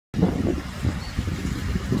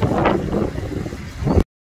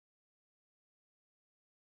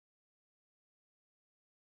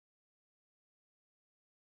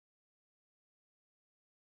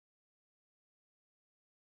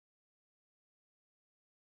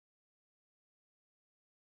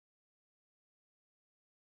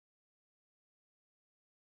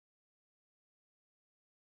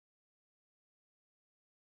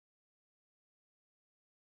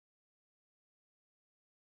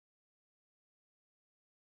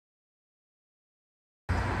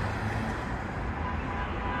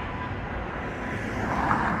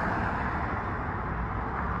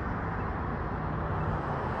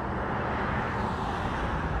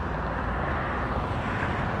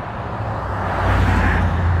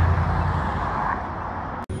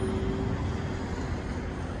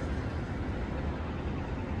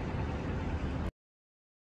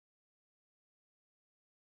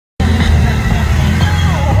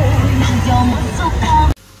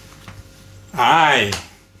Hi,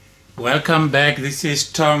 welcome back. This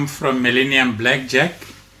is Tom from Millennium Blackjack,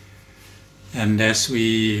 and as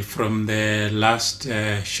we from the last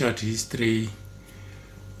short history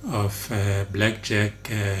of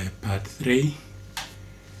Blackjack part 3,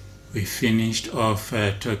 we finished off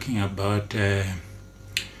talking about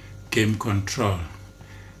game control.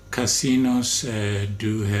 Casinos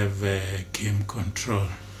do have game control.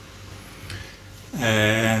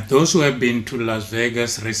 Those who have been to Las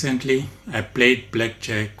Vegas recently, I played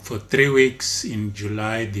Blackjack for 3 weeks in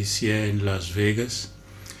July this year in Las Vegas.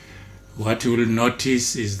 What you will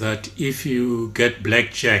notice is that if you get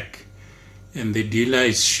Blackjack and the dealer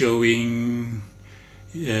is showing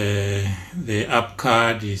the up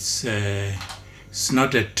card, it's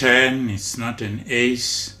not a 10, it's not an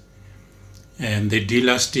ace, and the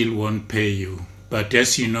dealer still won't pay you. But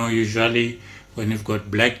as you know, usually when you've got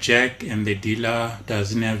Blackjack and the dealer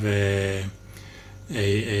doesn't have an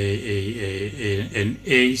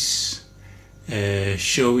ace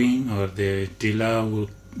showing, or the dealer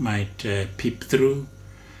might peep through,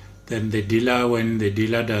 then the dealer, when the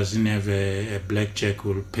dealer doesn't have a Blackjack,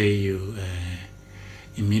 will pay you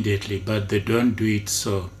immediately. But they don't do it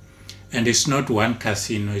so. And it's not one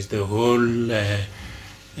casino, it's the whole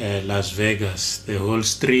Las Vegas, the whole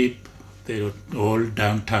strip, the whole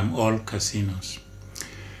downtown, all casinos.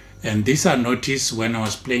 And this I noticed when I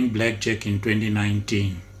was playing Blackjack in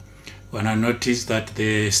 2019, when I noticed that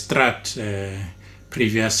the strat,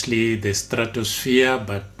 previously the Stratosphere,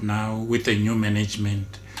 but now with a new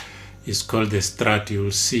management, is called the Strat. You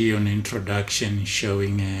will see on introduction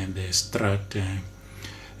showing the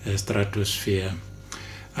Stratosphere.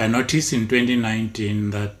 I noticed in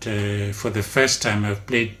 2019 that for the first time I've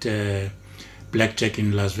played Blackjack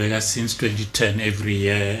in Las Vegas since 2010, every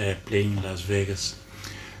year playing in Las Vegas.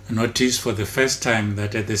 I noticed for the first time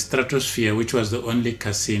that at the Stratosphere, which was the only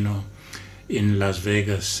casino in Las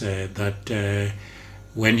Vegas, that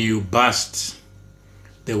when you bust,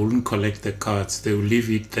 they wouldn't collect the cards. They will leave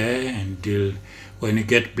it there and deal. When you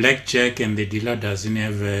get Blackjack and the dealer doesn't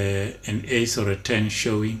have an ace or a 10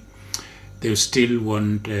 showing, they still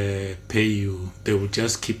won't pay you. They will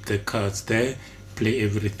just keep the cards there, play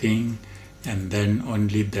everything, and then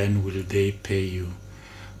only then will they pay you.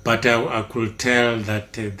 But I could tell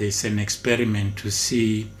that there's an experiment to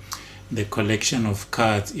see the collection of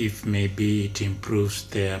cards, if maybe it improves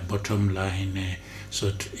their bottom line.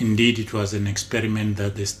 So indeed it was an experiment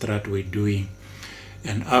that the Strat were doing,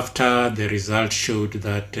 and after the results showed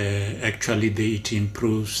that actually it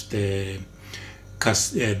improves the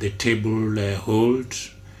table hold,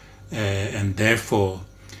 and therefore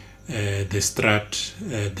the Strat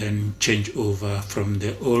then change over from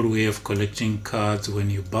the old way of collecting cards when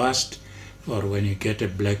you bust or when you get a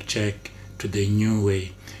Blackjack to the new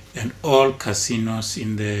way. And all casinos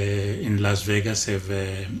in Las Vegas have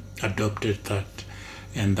adopted that,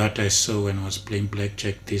 and that I saw when I was playing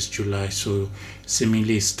Blackjack this July. So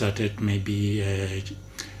seemingly it started maybe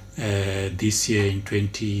this year in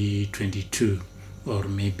 2022 or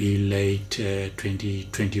maybe late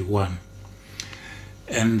 2021.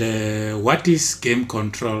 And what is game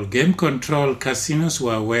control? Game control, casinos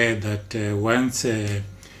were aware that once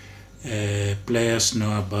players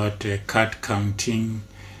know about card counting,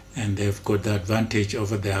 and they've got the advantage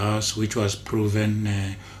over the house, which was proven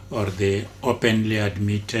or they openly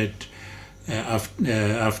admitted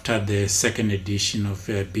after the second edition of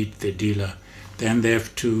Beat the Dealer, then they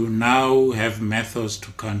have to now have methods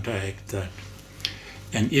to counteract that.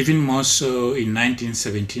 And even more so in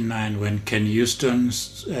 1979, when Ken Houston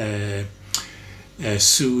sued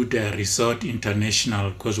Resort International,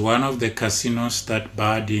 because one of the casinos that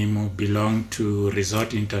barred him belonged to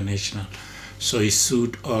Resort International. So he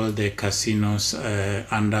sued all the casinos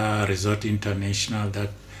under Resort International that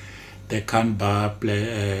they can't bar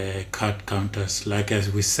card counters. Like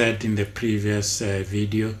as we said in the previous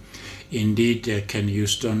video, indeed, Ken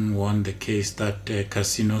Houston won the case that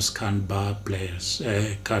casinos can't bar players,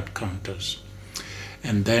 card counters.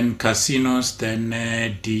 And then casinos then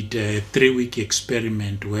did a 3-week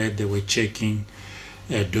experiment where they were checking,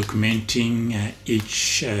 documenting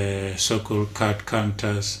each so-called card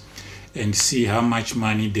counters and see how much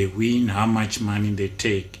money they win, how much money they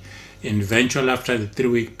take. And eventually, after the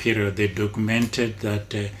 3-week period, they documented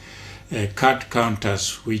that card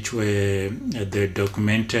counters, which were they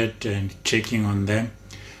documented and checking on them,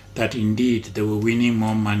 that indeed they were winning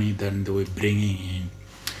more money than they were bringing in.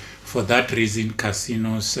 For that reason,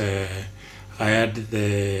 casinos hired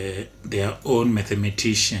their own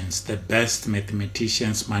mathematicians, the best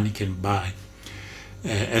mathematicians money can buy,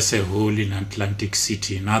 as a whole in Atlantic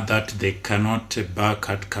City. Now that they cannot bar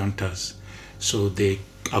card counters, so they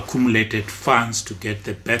accumulated funds to get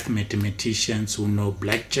the best mathematicians who know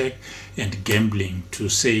blackjack and gambling to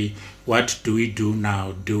say, what do we do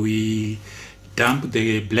now? Do we dump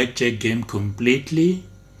the blackjack game completely,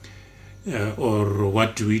 or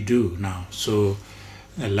what do we do now? So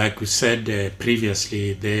like we said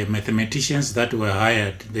previously, the mathematicians that were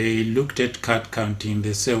hired, they looked at card counting.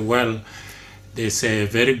 They said, well, there's a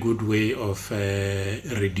very good way of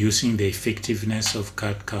reducing the effectiveness of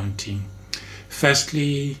card counting.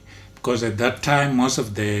 Firstly, because at that time most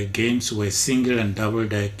of the games were single and double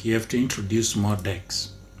deck, you have to introduce more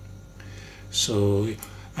decks. So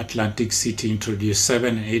Atlantic City introduced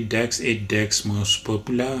 7 and 8 decks, 8 decks most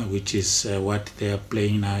popular, which is what they are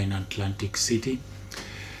playing now in Atlantic City.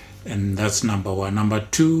 And that's number one. Number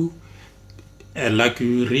two, like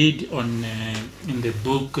you read on in the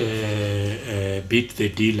book Beat the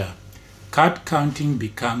Dealer, card counting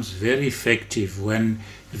becomes very effective when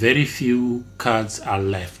very few cards are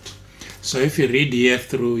left. So if you read here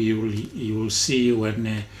through, you will see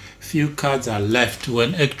when few cards are left,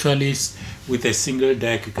 when actually with a single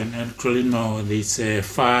deck you can actually know there's a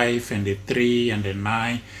 5 and a 3 and a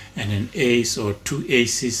 9 and an ace, or 2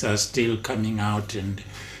 aces are still coming out, and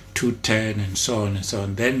 2 10 and so on and so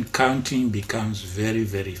on. Then counting becomes very,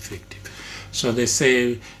 very effective. So they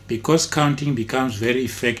say, because counting becomes very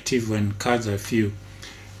effective when cards are few,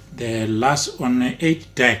 the last, on an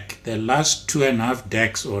 8 deck, the last 2.5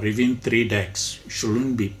 decks or even 3 decks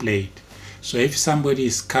shouldn't be played. So if somebody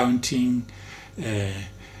is counting,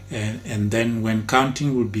 and then when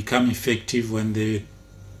counting will become effective when the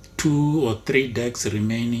 2 or 3 decks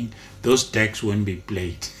remaining, those decks won't be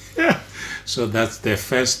played. So that's the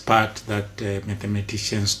first part that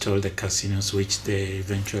mathematicians told the casinos, which they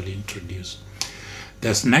eventually introduced.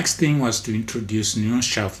 The next thing was to introduce new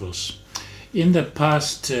shuffles. In the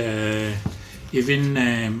past, even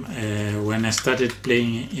when I started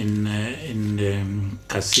playing in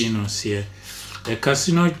casinos here, the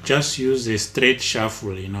casino just used a straight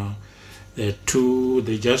shuffle, you know.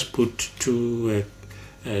 They just put two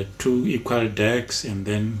equal decks, and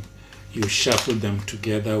then you shuffle them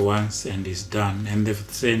together once and it's done. And they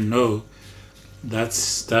say, no,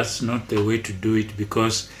 that's not the way to do it,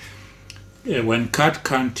 because when card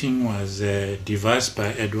counting was devised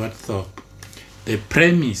by Edward Thorpe, the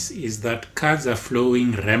premise is that cards are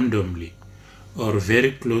flowing randomly or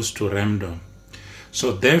very close to random.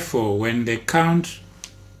 So therefore, when the count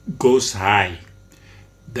goes high,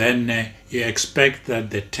 then you expect that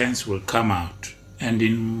the tens will come out. And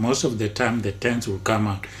in most of the time, the tens will come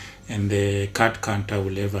out, and the card counter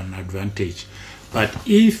will have an advantage. But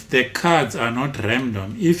if the cards are not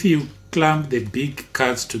random, if you clump the big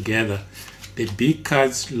cards together, the big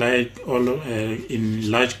cards, like all in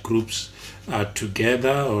large groups, are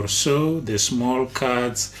together or so, the small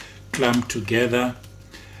cards clump together,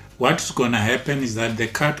 what's going to happen is that the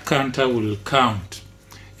card counter will count,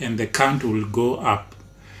 and the count will go up,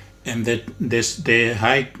 and the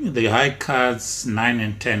high cards 9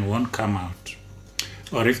 and 10 won't come out,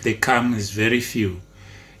 or if they come, is very few.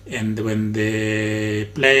 And when the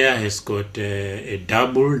player has got a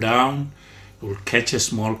double down, will catch a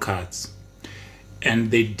small cards, and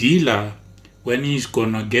the dealer, when he's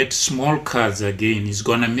gonna get small cards again, he's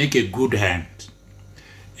gonna make a good hand.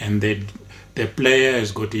 And the player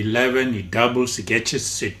has got 11, he doubles, he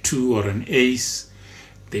catches a 2 or an ace.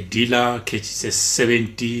 The dealer catches a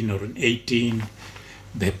 17 or an 18.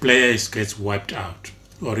 The player gets wiped out.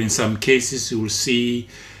 Or in some cases, you will see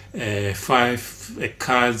 5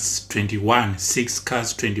 cards 21, 6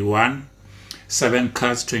 cards 21, 7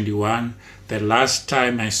 cards 21. The last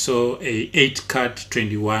time I saw a 8 card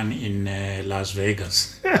 21 in Las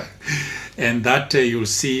Vegas. And that you'll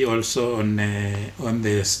see also on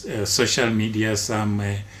the social media. Some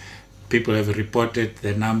people have reported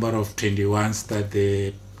the number of 21s that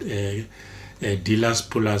the dealers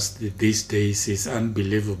pull us these days is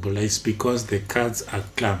unbelievable. It's because the cards are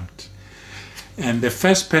clumped. And the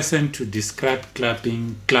first person to describe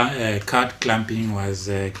card clumping was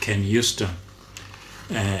Ken Houston.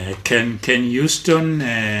 Ken Houston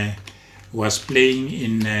was playing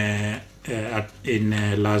in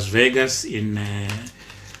Las Vegas in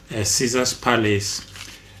Caesar's Palace.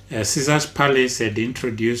 Caesar's Palace had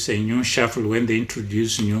introduced a new shuffle when they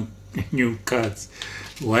introduced new cards.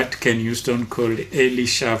 What Ken Houston called early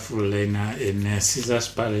shuffle in Caesar's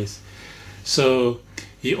Palace. So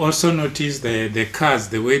he also noticed the cards,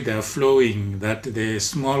 the way they are flowing, that the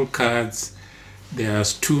small cards,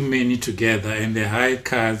 there's too many together, and the high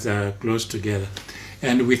cards are close together.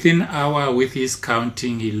 And within an hour with his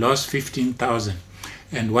counting, he lost 15,000.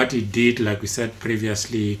 And what he did, like we said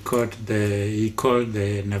previously, he called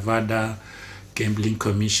the Nevada Gambling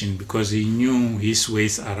Commission, because he knew his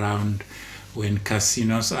ways around when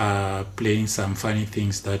casinos are playing some funny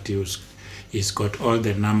things, that he's got all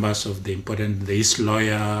the numbers of the important, these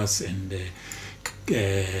lawyers and the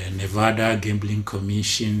Nevada Gambling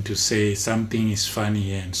Commission to say something is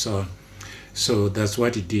funny and so on. So that's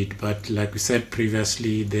what he did. But like we said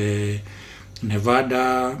previously, the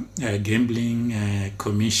Nevada Gambling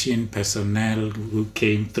Commission personnel who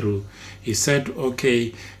came through, he said,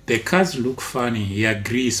 okay, the cards look funny. He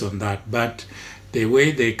agrees on that. But the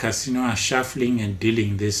way the casino are shuffling and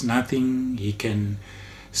dealing, there's nothing he can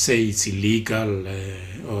say it's illegal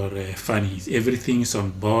or funny. Everything's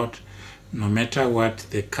on board, no matter what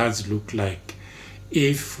the cards look like.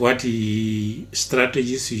 If what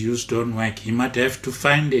strategies he used don't work, he might have to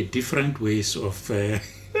find a different ways of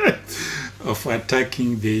of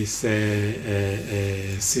attacking this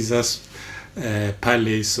scissors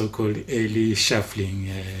parlay, so-called early shuffling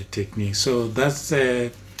technique. So that's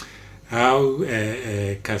how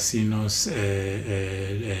casinos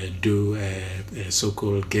do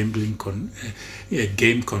so-called gambling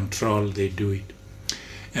game control. They do it.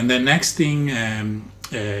 And the next thing,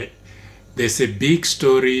 there's a big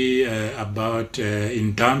story about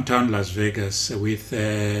in downtown Las Vegas with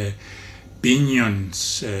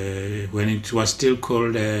Binion's, when it was still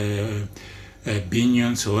called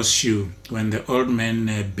Binion's Horseshoe, when the old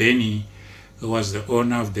man Benny, who was the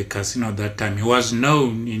owner of the casino at that time, he was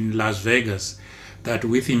known in Las Vegas that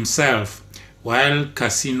with himself, while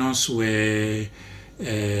casinos were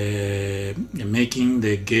making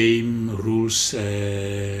the game rules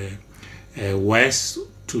worse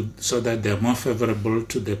so that they're more favorable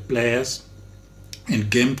to the players and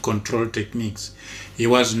game control techniques, he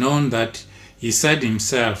was known that he said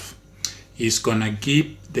himself he's gonna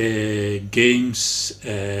keep the games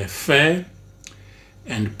fair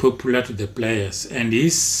and popular to the players. And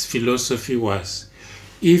his philosophy was,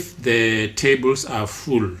 if the tables are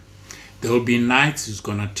full, there will be nights he's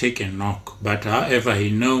gonna take a knock, but however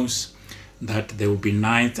he knows that there will be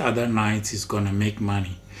nights, other nights he's gonna make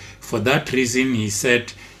money. For that reason, he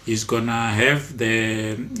said he's gonna have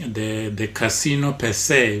the casino per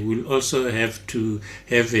se will also have to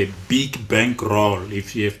have a big bankroll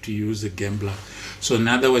if you have to use a gambler. So in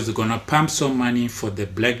other words, they're gonna pump some money for the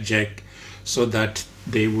blackjack so that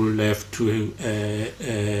they will have to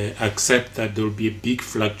accept that there will be a big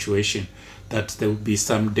fluctuation, that there will be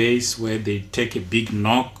some days where they take a big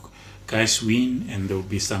knock, guys win, and there will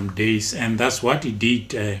be some days, and that's what he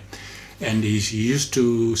did. And he's used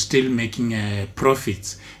to still making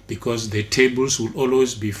profits because the tables will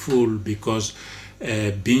always be full, because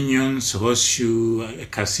Binion's Horseshoe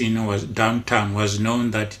Casino was downtown, was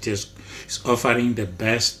known that it is offering the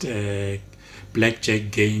best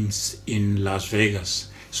blackjack games in Las Vegas.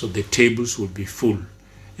 So the tables will be full.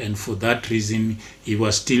 And for that reason, he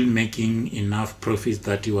was still making enough profits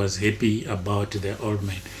that he was happy about the old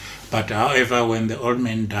man. But however, when the old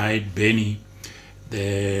man died, Benny,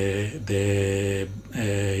 his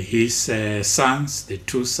sons, the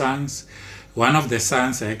two sons, one of the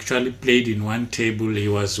sons actually played in one table. He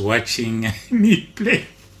was watching me play.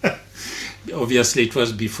 Obviously, it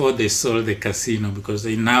was before they sold the casino, because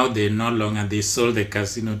they no longer, they sold the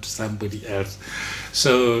casino to somebody else.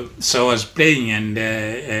 So I was playing, and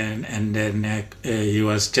then he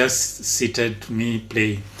was just seated, me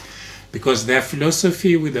playing, because their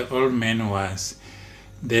philosophy with the old man was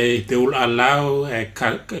they will allow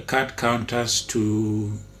card counters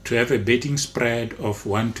to have a betting spread of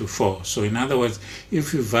 1 to 4. So in other words,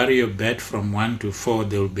 if you vary your bet from 1 to 4,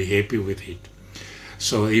 they will be happy with it.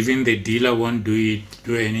 So even the dealer won't do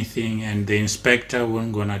anything, and the inspector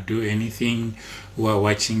won't gonna do anything who are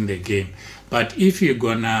watching the game. But if you're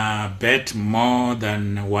gonna bet more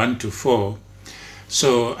than 1 to 4,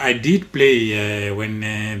 so I did play when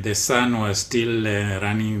the son was still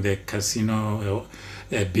running the casino,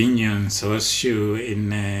 Binion's Horseshoe in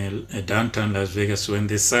downtown Las Vegas, when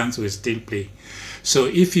the Suns were still playing. So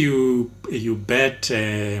if you bet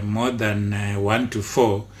more than 1 to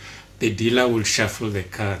 4, the dealer will shuffle the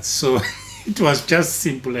cards. So it was just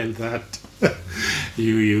simple as that.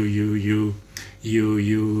 You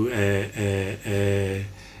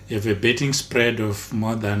have a betting spread of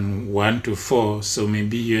more than 1 to 4. So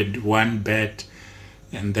maybe you had one bet,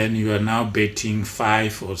 and then you are now betting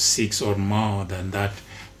 5 or 6 or more than that.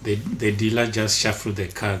 The dealer just shuffle the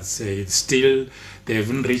cards. It's still, they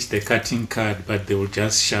haven't reached the cutting card, but they will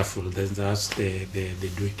just shuffle. That's they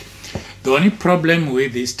do it. The only problem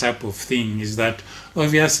with this type of thing is that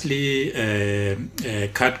obviously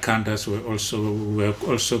card counters were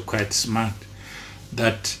also quite smart.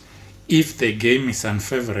 That if the game is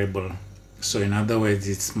unfavorable, So in other words,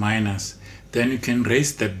 it's minus. Then you can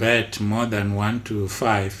raise the bet more than 1 to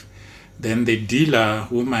 5. Then the dealer,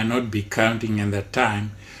 who might not be counting at that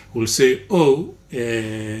time, will say, oh,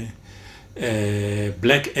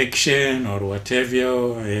 black action or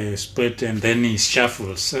whatever, split, and then he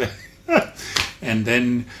shuffles. And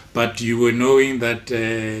then, but you were knowing that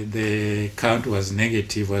the count was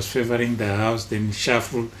negative, was favoring the house, then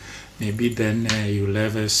shuffle, maybe then you'll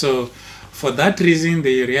have a, so for that reason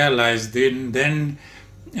they realized then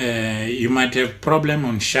you might have problem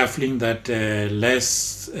on shuffling that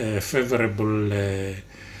less favorable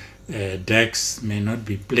decks may not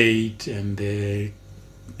be played, and the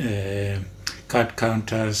card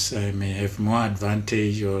counters may have more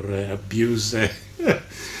advantage or abuse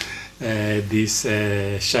this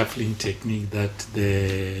shuffling technique that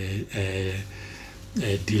the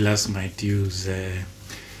dealers might use.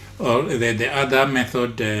 Or the other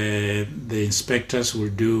method the inspectors will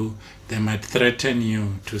do, they might threaten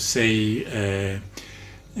you to say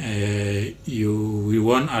we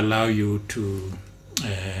won't allow you to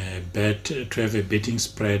bet, to have a betting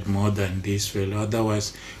spread more than this, well,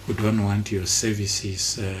 otherwise we don't want your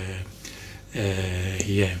services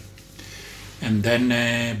here. And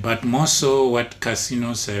then, but more so what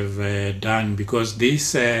casinos have done, because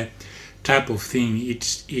this type of thing,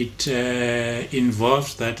 it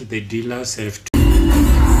involves that the dealers have to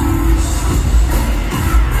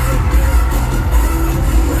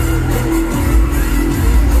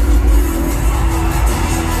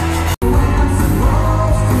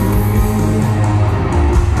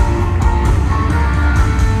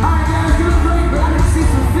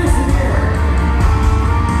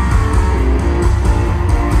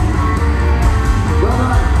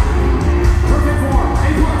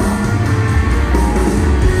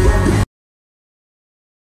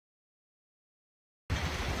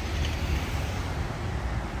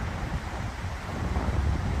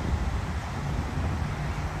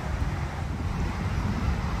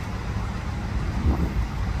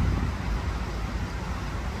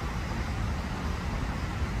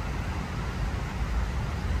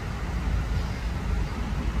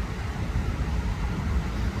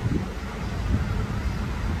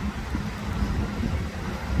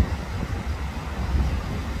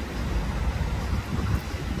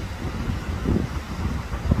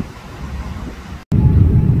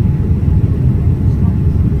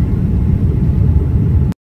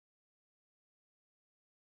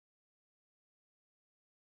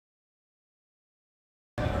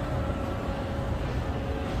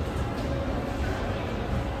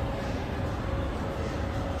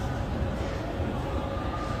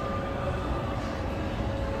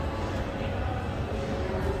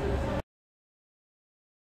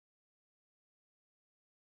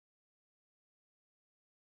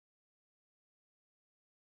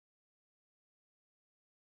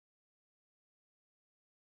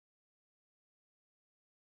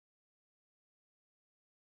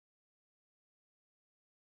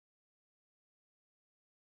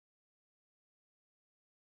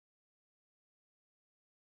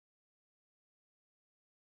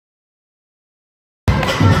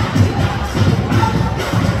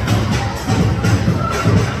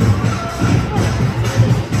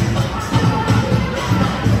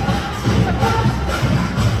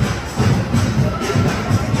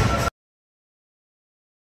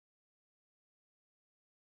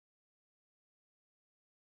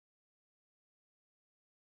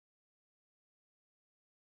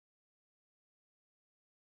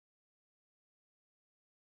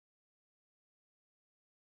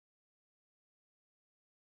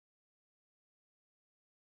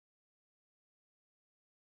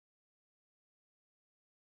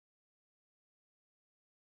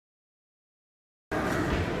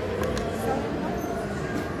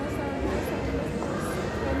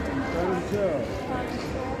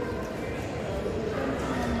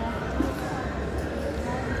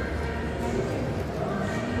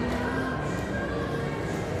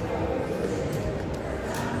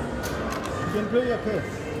You can play your case.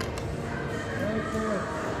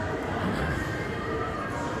 Okay.